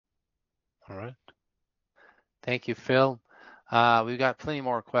All right. Thank you, Phil. We've got plenty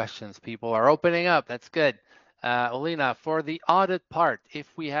more questions. People are opening up. That's good. Olena, for the audit part,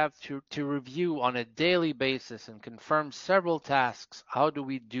 if we have to review on a daily basis and confirm several tasks, how do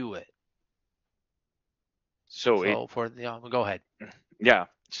we do it? So So go ahead. yeah.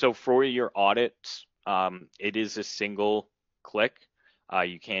 So for your audits, it is a single click.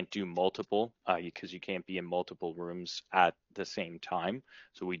 You can't do multiple because you can't be in multiple rooms at the same time.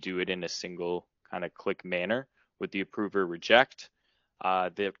 So we do it in a single kind of click manner with the approver reject.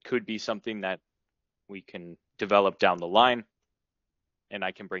 There could be something that we can develop down the line, and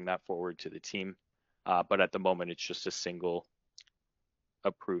I can bring that forward to the team. But at the moment, it's just a single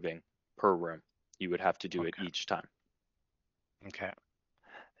approving per room. You would have to do it Okay. each time. Okay.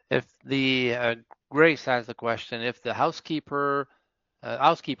 If the Grace has the question, if the housekeepers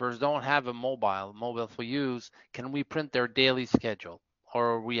don't have a mobile for use, can we print their daily schedule,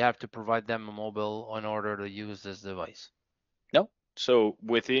 or we have to provide them a mobile in order to use this device? No. So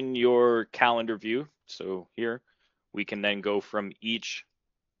within your calendar view, so here, we can then go from each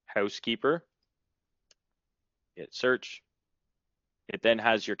housekeeper, hit search. It then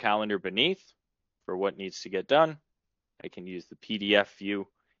has your calendar beneath for what needs to get done. I can use the PDF view.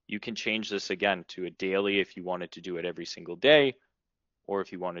 You can change this again to a daily if you wanted to do it every single day, or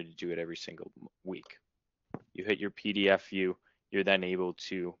if you wanted to do it every single week. You hit your PDF view, you're then able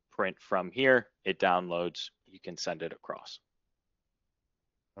to print from here. It downloads, you can send it across.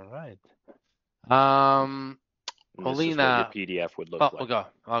 All right. Um, And this is what your Olena, PDF would look oh, we'll like. go.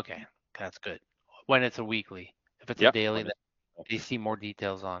 Okay, that's good. When it's a weekly, if it's a Yep. daily, then they see more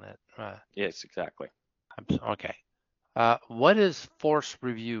details on it. Yes, exactly. Okay. What is force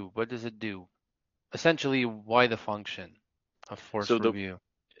review? What does it do? Essentially, why the function of So force the review?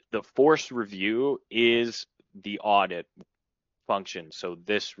 the force review is the audit function. So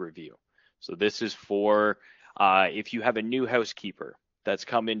this review. So this is for if you have a new housekeeper that's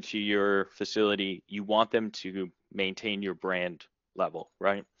come into your facility, you want them to maintain your brand level,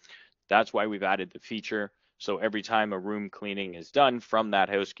 right? That's why we've added the feature. So every time a room cleaning is done from that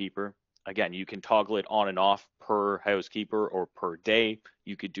housekeeper, again, you can toggle it on and off per housekeeper or per day.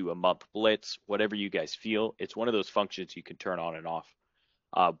 You could do a month blitz, whatever you guys feel. It's one of those functions you can turn on and off.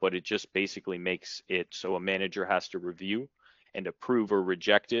 But it just basically makes it so a manager has to review and approve or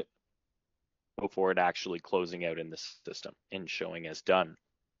reject it before it actually closing out in the system and showing as done.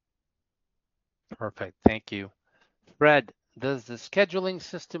 Perfect. Thank you. Fred, does the scheduling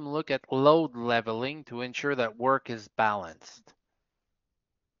system look at load leveling to ensure that work is balanced?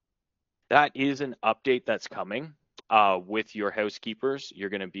 That is an update that's coming. With your housekeepers, you're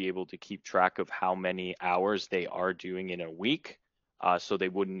going to be able to keep track of how many hours they are doing in a week, so they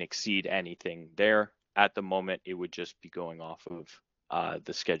wouldn't exceed anything there. At the moment, it would just be going off of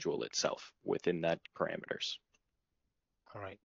the schedule itself within that parameters. All right.